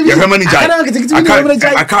no say ye hwema ni jai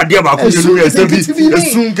aka dia ba ko ye no ye bi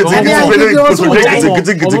esun kiti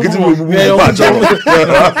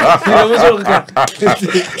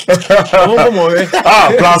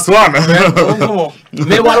plus one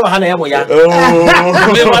me wala hana ya moya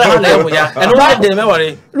me wala hana ya moya eno wa de me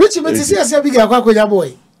worry rich me ti see big akwa konya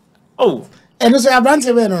boy oh eno so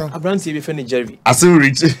abrante be no abrante be feni Jerry aso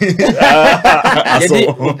rich aso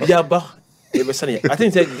ya ba e be sane I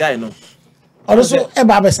think that guy no also e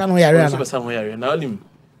ba be sane yare na be sane yare na onim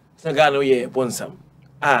say guy no ye bonsam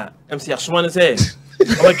MC asoma ne say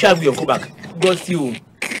o twa bi go back go see you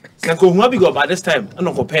say ko hu Abigail by this time I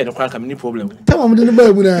no go pay no crack am any problem tell me the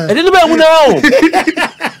ba mu na e dey ba mu na o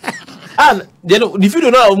and the video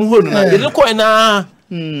na o mu ho no na dey ko na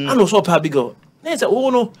I no so pa Abigail na say o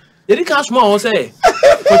no dey can small say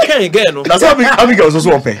ko try again no that's how Abigail was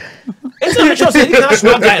also pay it's not sure say can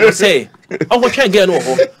small guy no say o ko try again no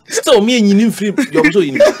still me nyini free your so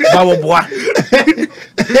yin ba wo boa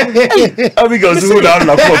Abigail so down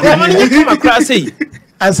na ko ko man you come across say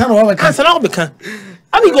ansa na wo be kan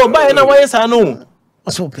Abigail buy na why say no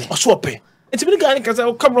oso pay it's been guy can say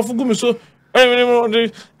o come for gumi so I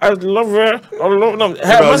love her. I love them.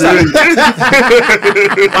 Hey, what's that?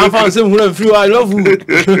 I'm found some who free. I love you.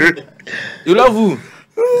 You love who?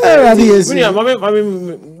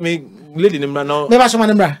 Me lady name now. Me ba so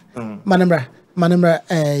manembra.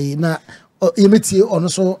 Na yemeti ono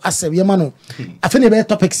so asem ye ma no. Afi na be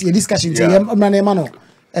topics ye discussion ye ma na ma no.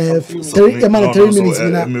 3 minutes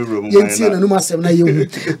na yenti na no asem na ye hu.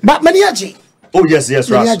 But many aje. Oh yes,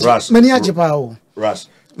 Rush. Many aje pa o. Rush.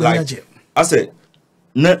 Like I said,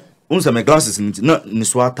 na unsa me glasses na ni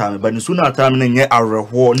so ata me ba ni so na ata me na nye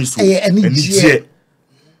areho ni so ani je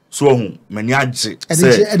So many aje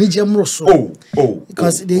energy mroso. Oh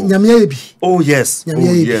because the nyame bi. Oh yes.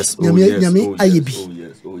 Nyame ayebi.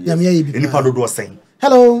 Nyame ayebi. Any part do saying.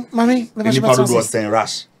 Hello, mommy. Any part do saying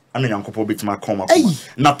rush. And then yankopo bit my come.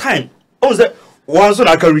 Na time. Oh say one so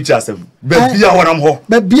I can reach us. Baby I want am ho.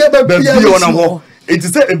 Baby I want am ho. It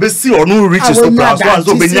is say e be see or no reach so plus one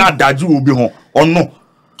so be nya adaju obi ho. Ono.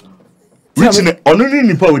 Reaching ono ni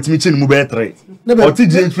nipa wetimi che ni mu be 3. Or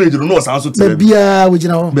GhPage no sound so tell baby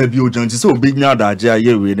original baby ojan so big nya adage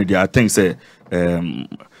aye we ne I think say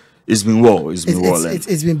it's been well it's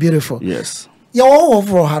been beautiful. Yes. You all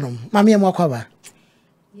over hanom mama em akwaba.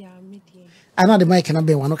 Yeah, media. Ana the mic na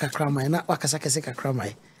be wano kakra mai na wakasa kese kakra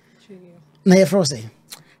mai. Na ye fro say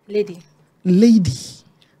Lady.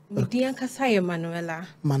 Okay. Kasa ye Manuela.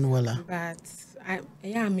 But I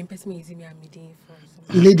am in person easy me meeting for.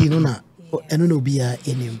 Lady no na eno no be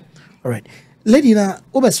enim. All right. Lady na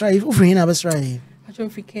obesra if ufri na obesra. I don't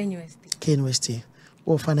free University. University.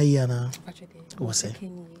 Wo fana year na.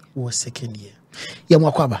 Was second year. Ya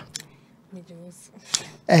mwakwaba.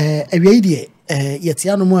 Ewie die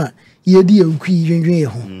yetia no mu a ye di enkwi dwendwen ye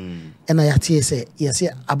ho. Na yatie se yese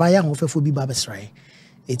abaya ho fefo bi ba besra.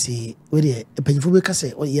 Eti we de panyifo be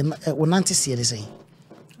kase wo nante se de sei.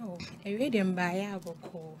 Oh, ewie de mbaya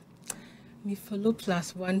aboko. Me follow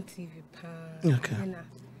 +1 TV pa. Okay.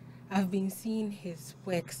 I've been seeing his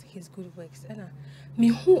works, his good works. And me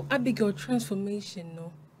who Abigail transformation,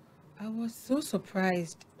 no, I was so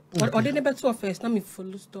surprised. What or never to first, now me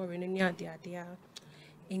follow story and yeah, there.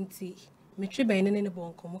 Inti, me tribe in any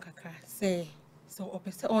bon komo kakra say so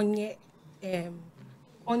opese onye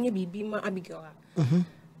bibi ma Abigail.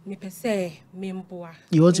 Me per se me mboa.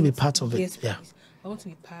 You want to be part of it? Yes, yeah. Please. I want to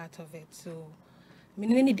be part of it. So me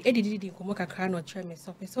need edit komo kakra no try me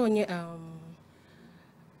so pese onye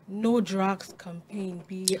no drugs campaign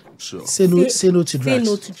be sure. Say no to drugs. Say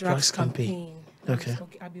no to drugs campaign. Okay.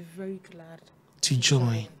 I'll be very glad to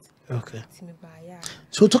join. Okay.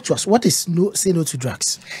 So talk to us. What is say no to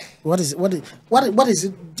drugs? What is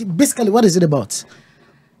it? Basically, what is it about?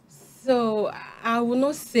 So I will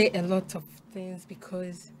not say a lot of things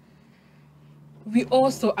because we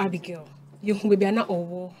also Abigail. You baby are not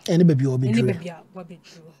over. Any baby will be Any true. baby will be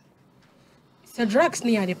true. So drugs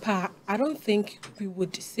near the part, I don't think we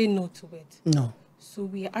would say no to it. No. So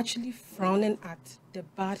we are actually frowning at the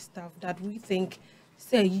bad stuff that we think,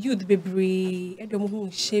 say, youth baby,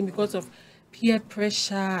 shame because of peer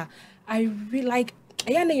pressure. I really like,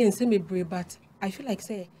 I am say baby, but I feel like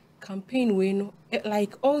say campaign when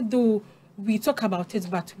like although we talk about it,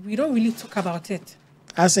 but we don't really talk about it.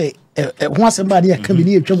 I say, once somebody can be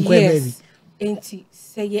near baby. Auntie,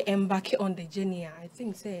 say you embark on the journey. I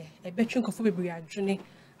think say a better of baby a journey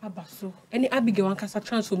about so any Abigail one cast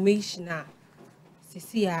transformation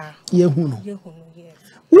C0CA. Yes.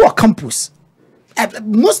 What campus?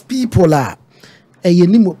 Most people are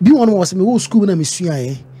be one was me school na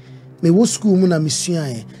monsieur me school na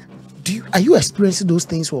monsieur. Are you experiencing those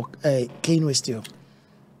things for University?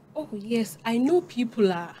 Oh yes, I know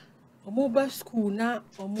people are mobile school na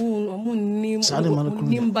name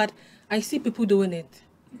but I see people doing it.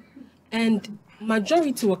 And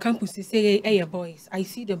majority of campuses say hey boys. I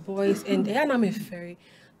see the boys and they are not very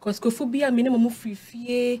because cophobia minimum free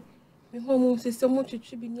me home say so much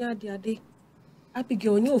to be near the day.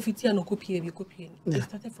 Abigail no ofiti no copy. It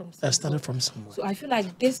started from somewhere. So I feel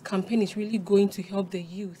like this campaign is really going to help the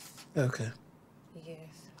youth. Okay. Yes.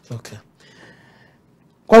 Okay.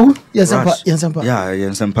 Yes,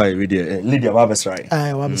 Lydia Babes right.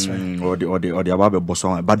 Or the Ababe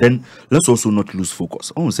Boson. But then let's also not lose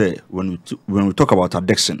focus. I want to say when we talk about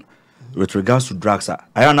addiction with regards to drugs,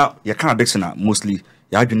 I know you can't addiction mostly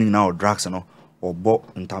you're drinking now drugs or bought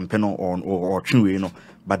in tampeno or chinwe, you know.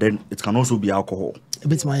 But then it can also be alcohol. A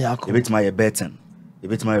bit my alcohol. A bit my betting. A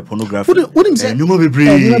bit my pornography. What him say? You know be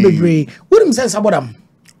brave. What him say about them?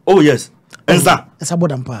 Oh yes. And that. It's about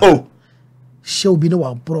them. Oh. She'll be no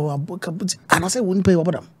one bro. And I say wouldn't pay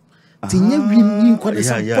about them.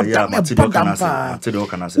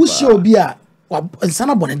 Who shall be a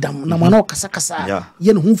sana bonedam na mano kasa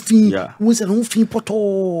yen hu fi wo se hu fi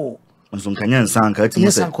poto nso kanya nsanka ati mo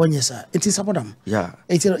se it is about them. Yeah,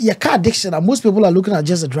 it's your car addiction and most people are looking at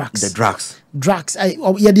just the drugs.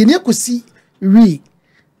 Yeah, they need to see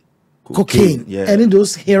cocaine and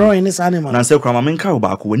those heroin is animal. Na say kwama menka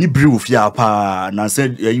ba ko wani brew fia pa na say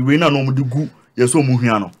we na no mu de gu yeso mu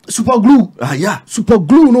hua no super glue. Yeah, super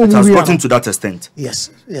glue no mu. It has gotten to that extent. Yes,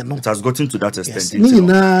 yeah, no. It has gotten to that extent. Ni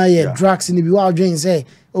na drugs in the wild drain say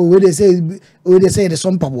we they say the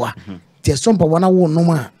some pabwa. There's some pabwa na wo no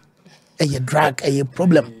ma a drug a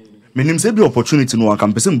problem. Menim say be opportunity no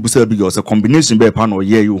can person busa Abigail say combination be pa no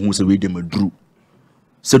ye you hu say we dem aduru.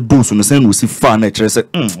 Say dose no say no si fa na kire say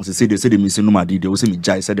say they me say no ma dey say me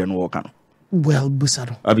jai say they no work no. Well, busa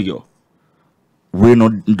no. Abigail. We no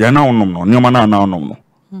dey na onom no nyoma na onom no.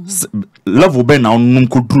 Level be na onum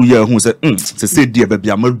ko duru ye hu say say dey be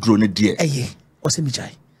bia maduro ne dey. Eye, o say me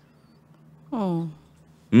jai. Oh.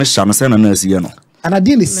 Me sha me say na na asiye no. And I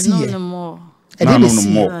didn't see it. More. I didn't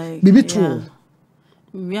see it. Maybe two.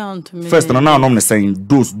 First, na now I'm saying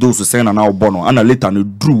those saying na now bono, and later no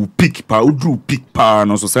drew pick pa,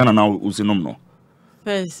 no so saying na now usinom no.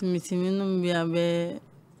 First, meeting no be about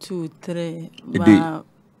 2-3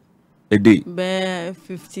 a day. Be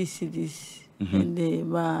 50 cedis a day,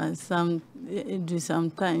 but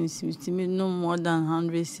sometimes meeting no more than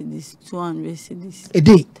 100 cedis, 200 cedis a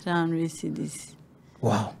day, 300 cedis.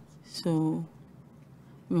 Wow. So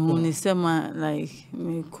me only say my like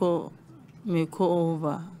me call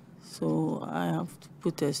over, so I have to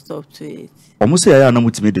put a stop to it. Almost say I na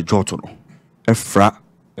mutime the jot no. Efra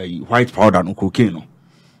white powder no cocaine no.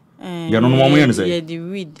 Ya no mo yen say. Yeah, the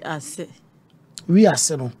weed ase. We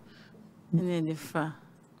are no. Ne the fra.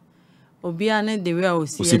 Obi ane the way I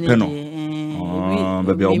was see no.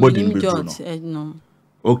 Baby body no.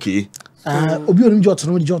 Okay. Obi onim jot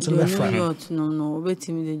no jot no fra. No,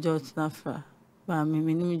 obetimi the jot na fra. Ba me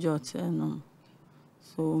nim jot no.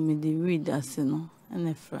 So me the read as no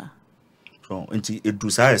and fra. So until it do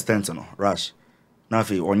say extent no rush. Now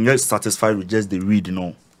if on you satisfied with just the read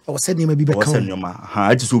no. I was saying maybe be count.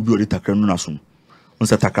 I just will be the takra no asum. On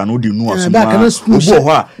sa takra no di no asum.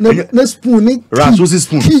 Na spoon rush so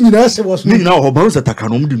spoon. King na se was me na ho ba sa takra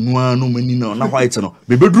no di no mani na white no.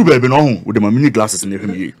 Be bedru baby no ho with the mini glasses in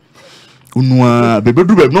him. Unua be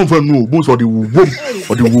bedru baby no for no bones or the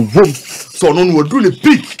wom so no no do the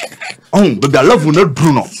pick. Oh, but I love when not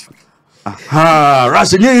Drʊg no. Aha,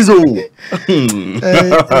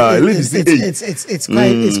 it's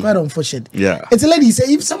quite unfortunate. Yeah. It's a lady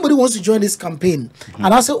say if somebody wants to join this campaign,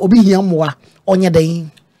 and I say obi here moa on your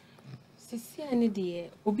day. Sisi ani de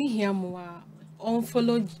obi here moa on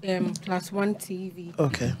follow +1 TV.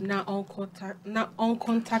 Okay. Na on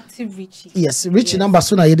contact Richie. Yes, Richie number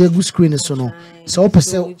so na you dey good screen so no. So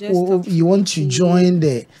you want to join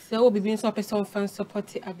the. So we be so person fan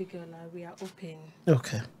support Abigail. We are open.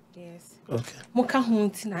 Okay. Yes. Okay. Moka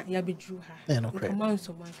hunti na ya be Drʊg ha. Yeah, no Come on,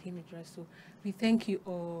 so much so we thank you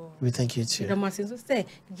all. We thank you too. The masses so say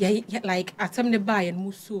like atem the buy and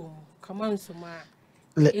muso. Come on, so much.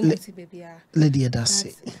 Lady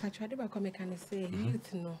Adasi. If I try to come and say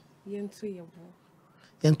youth no, it's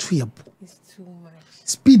too much.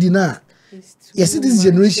 Speedy na. Yes, this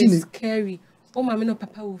generation is scary. Oh, my no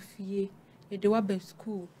papa will fear. They were best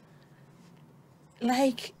school.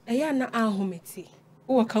 Like I am not ahometi.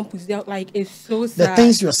 Oh, campus there like it's so sad. The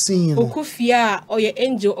things you're seeing. Okufia or your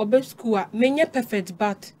angel or best school. Many perfect,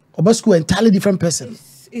 but or school entirely different person.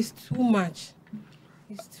 It's too much.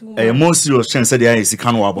 It's too much. A more serious chance that there is a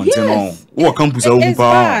can of what campus it's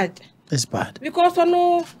bad. It's bad. Because I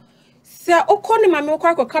know say Okoni mama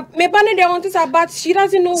okwa me bane they want to say but she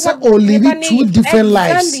doesn't know so what or living two different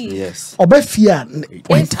lives. Yes. Obe fear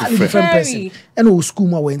entirely different person. And o school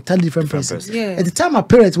ma we entirely different person. Yeah. At the time my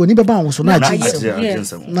parents when you baba so na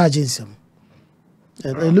jinsem.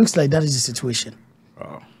 It looks like that is the situation.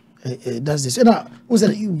 That's this. And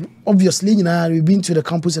obviously, you know, we've been to the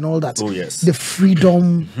campus and all that. Oh, yes. The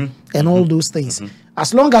freedom and all those things.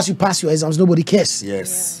 As long as you pass your exams, nobody cares.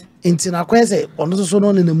 Yes. It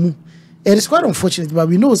is quite unfortunate, but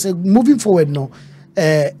we know, say, moving forward now,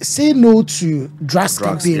 say no to drugs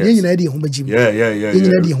campaign. Yes. Yeah.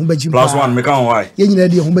 +1, make on why.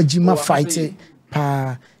 Yeah, fight it.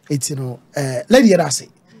 It's, you know, lady,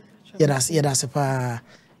 yes, pa,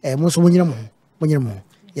 most when you know.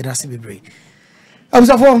 Yadasi be brave.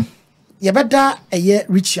 Abusafo, yabeda eye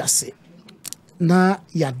rich ase. Na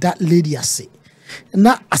yada lady ase.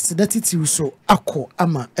 Na asedati ti so akọ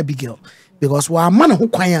ama Abigail because wa man ho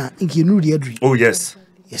kwan a nke nu de adri. Oh yes.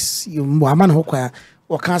 Yes, you wa man ho kwan.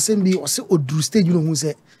 O kan sem bi o se odru stage no hu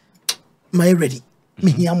se my ready.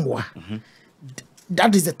 Me hiamwa.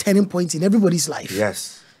 That is the turning point in everybody's life.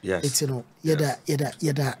 Yes. Yes. It's you know yada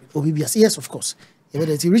obibias. Yes, of course.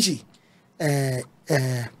 Yabeda ti Richie.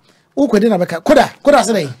 Koda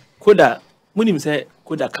say Koda munim say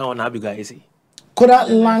Koda kan on Abigail is Koda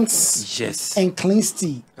lungs yes and clean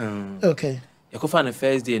tea. Okay. You go find the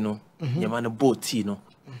first day no your man boat tea no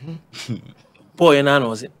boy na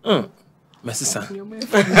no say mesisa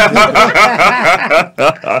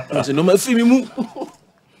so no ma fi mi mu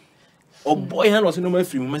o boy na no say no ma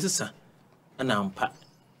fi mu mesisa ana ampa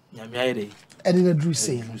nyame ayede and in a Drʊg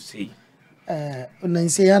say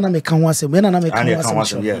Nancy Anna make can was when I make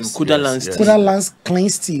Yes. Kuda Lance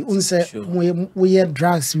cleanse tea. Unse we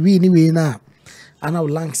drugs we anyway now. And our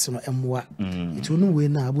lungs no emwa. It will no way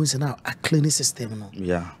now. I was now a cleaning system no.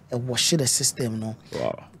 Yeah. A wash the system no.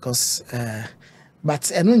 Wow. Because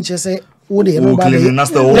but I don't just say oh the cleaning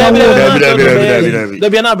that's the whole there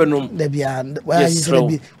be another room. There be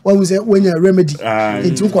what was it when you remedy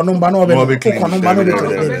it took on number no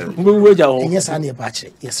yes I need patch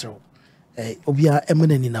yes sir obia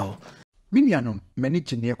eminent now Minianom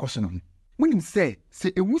manage near Cosonon. When him say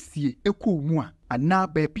a wussy a cool mua, and now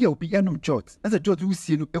by Pio Pianum Jot, as a Jot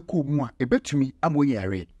wussy no a cool mua, a bet to me, I'm way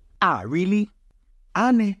array. Ah, really?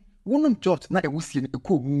 Anne, one of Jot, not a wussy a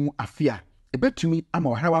cool mua affair. A bet to me, I'm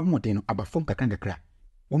a hawa modern about Fonka Kangakra.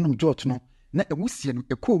 One of Jot no, not a wussy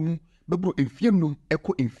a cool mu, but bro infernum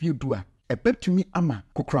echo in few dua. A bet to me, ama,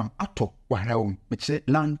 cocram ato, wahraum, which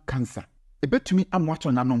lung cancer. A bet to me, I'm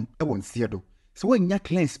watching anon, a one seado. So when ya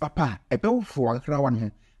cleanse papa, a bell for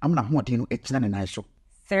Rawan, I'm not wanting no echina and I show.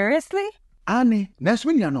 Seriously? Anne, that's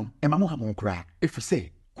when you know, and Mamma won't cry. If you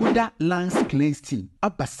say, could that Lance cleanse team,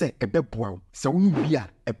 Abba say a bebboa, so we be a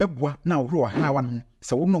bebboa now roar Hawan,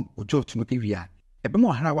 so no, or Joe to no area. A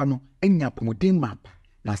bemo Harawano, and yap modern map,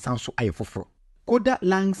 now sounds so eye for. Could that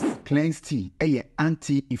Lance cleanse tea, a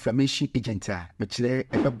anti-inflammation agent, which there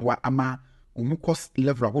a bebboa ama, umukos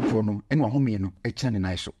level of pronum, and one homino, a chan and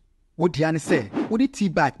I show. What Diana say, what it tea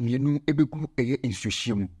bag me no ebeku eye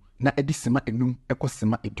insushium, na edisima enum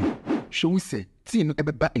ekosima edu. Show say, tea no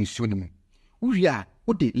ebeba insunim. Uria,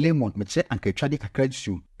 what de lemon meche anke trade kakra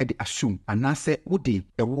shoe, edi assume, and na say, what de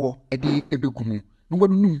a war, edi ebegumu, no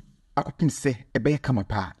one num, akopin say, ebeye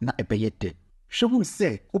kamapa, na ebeye de. Show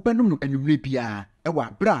say, openum no enuribia, ewa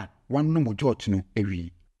bra, one no mo George no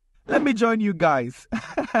ewi. Let me join you guys.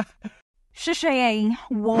 GhPage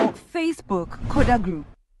war Facebook Koda group.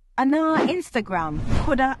 Ana Instagram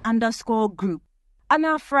Koda_group.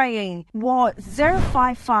 Ana Fraying war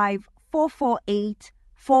 055 448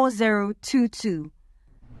 4022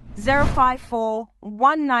 054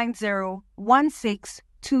 190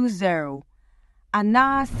 1620.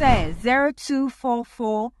 Ana say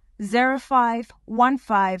 0244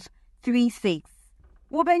 051536.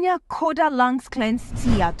 Wobenya Koda lungs cleanse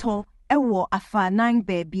tea ato ewo afa 9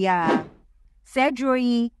 bebia.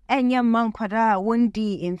 Sedroyi enya mankwada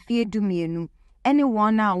wundi in dumienu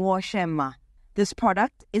anyone na washema. This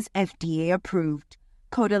product is FDA approved.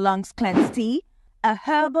 Koda Lungs Cleanse Tea, a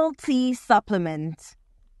herbal tea supplement.